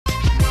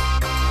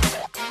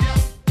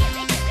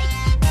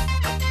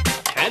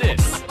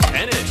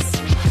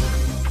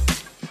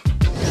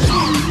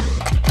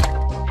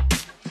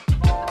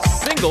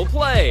single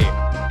play.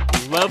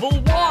 Level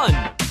 1.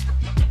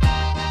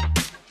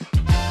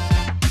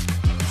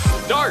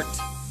 Start.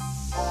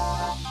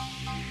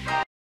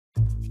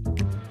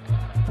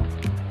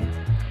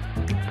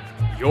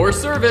 Your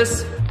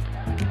service.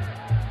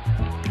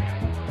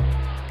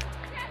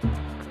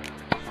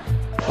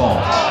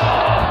 Fault.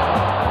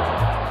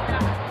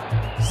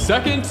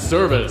 Second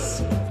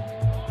service.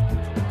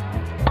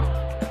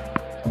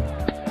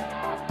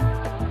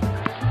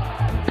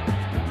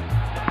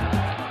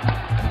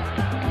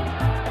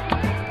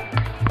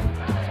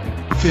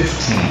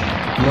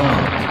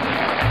 Long.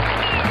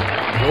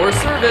 Your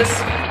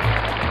service.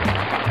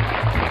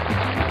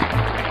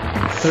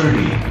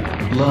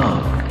 30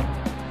 long.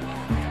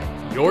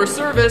 Your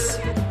service.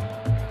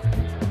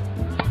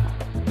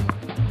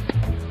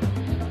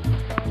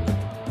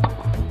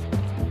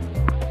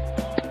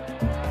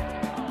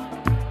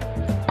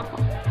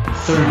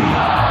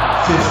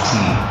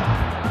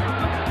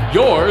 15.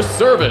 Your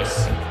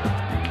service.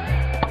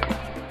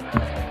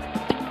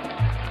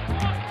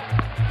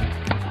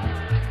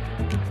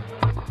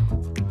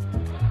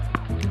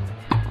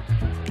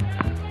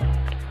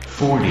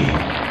 40,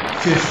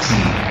 15.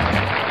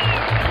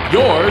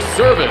 Your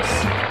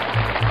service.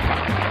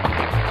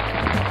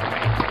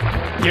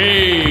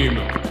 Game.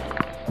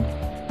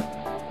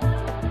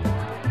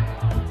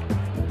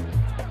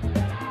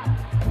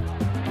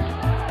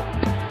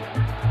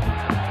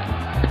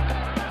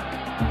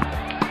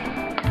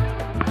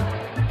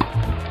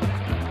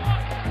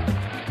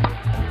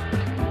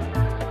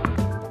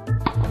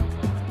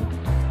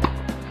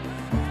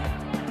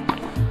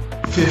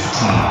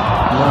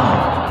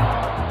 Long.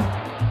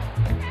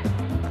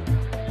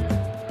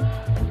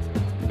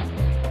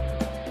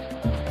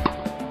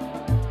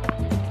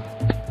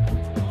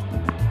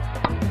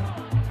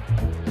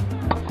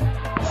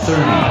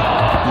 30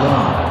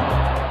 long.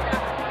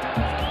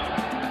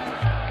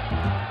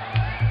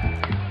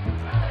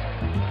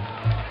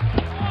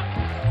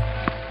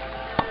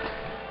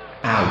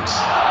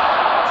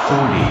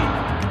 40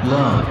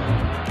 long.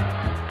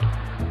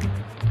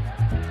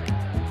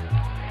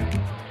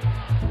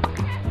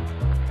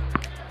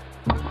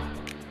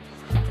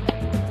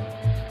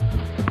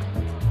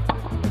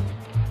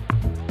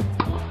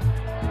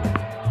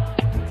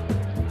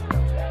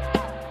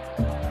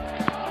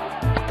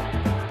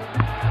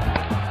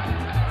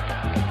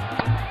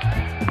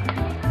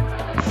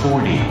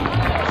 40,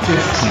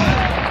 15.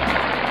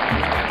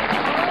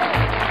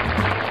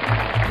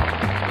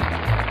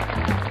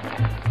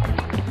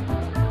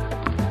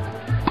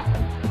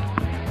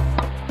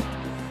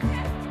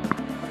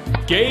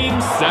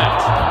 Game set.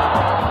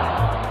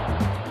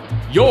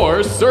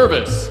 Your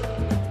service.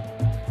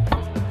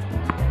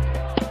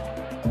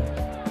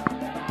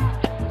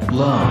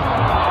 Long.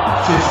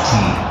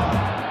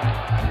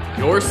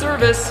 15. Your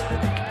service.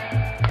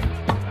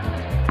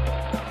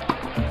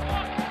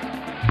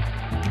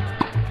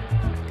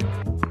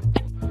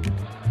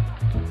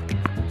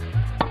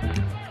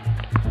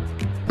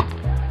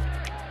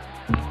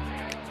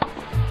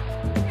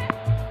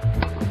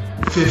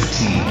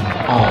 15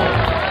 all.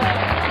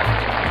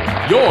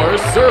 Your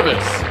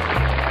service.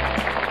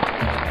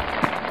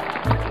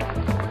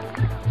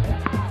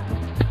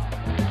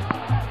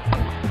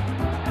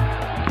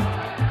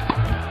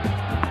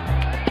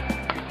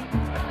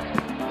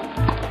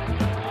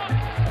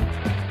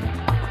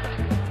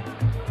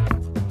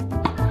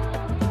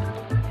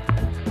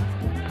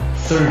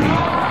 30,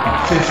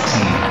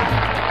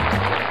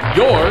 15.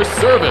 Your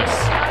service.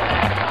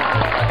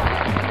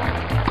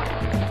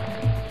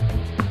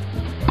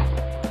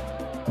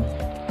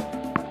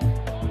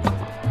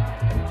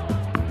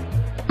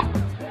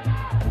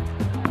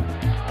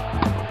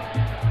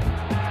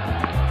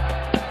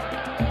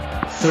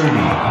 30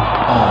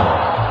 all.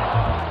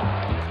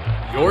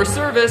 Your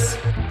service.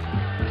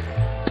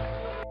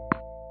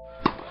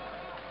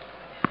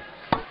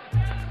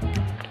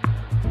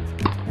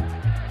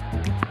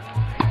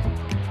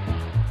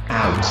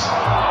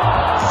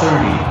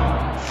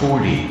 30,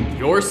 40.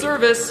 Your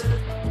service.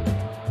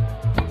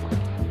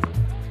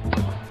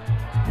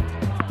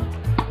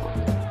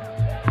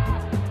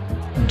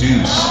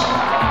 Deuce.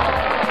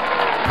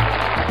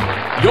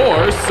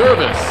 Your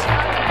service.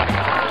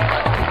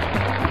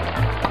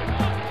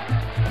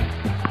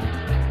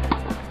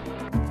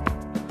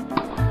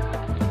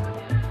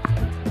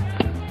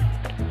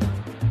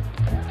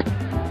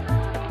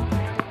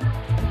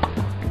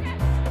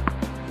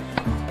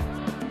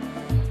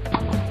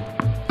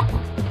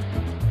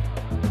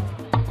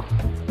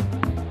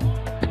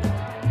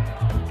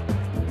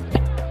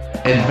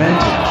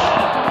 'Advantage.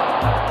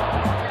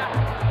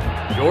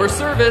 Your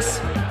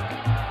service.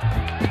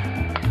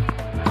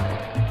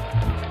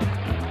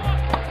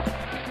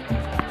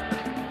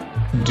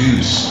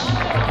 Deuce.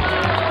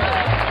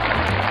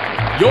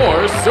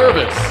 Your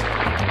service.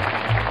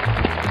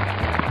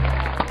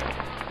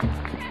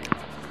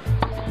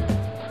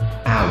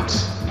 Out.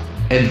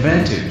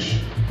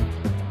 Advantage.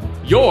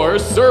 Your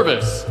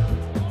service.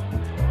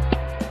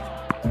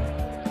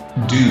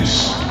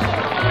 Deuce.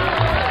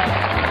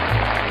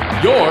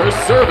 Your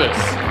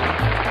service.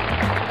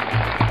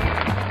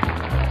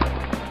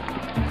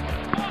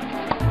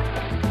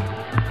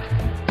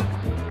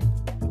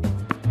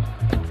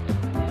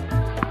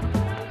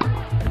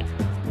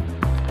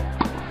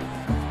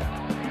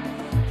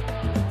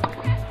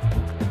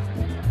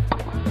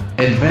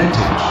 advantage,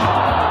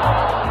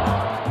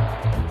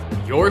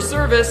 Your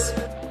service.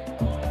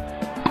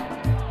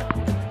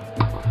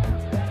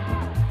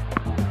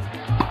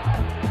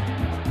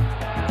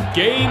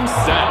 Game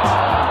set.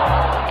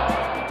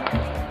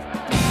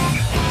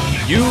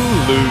 You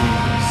lose.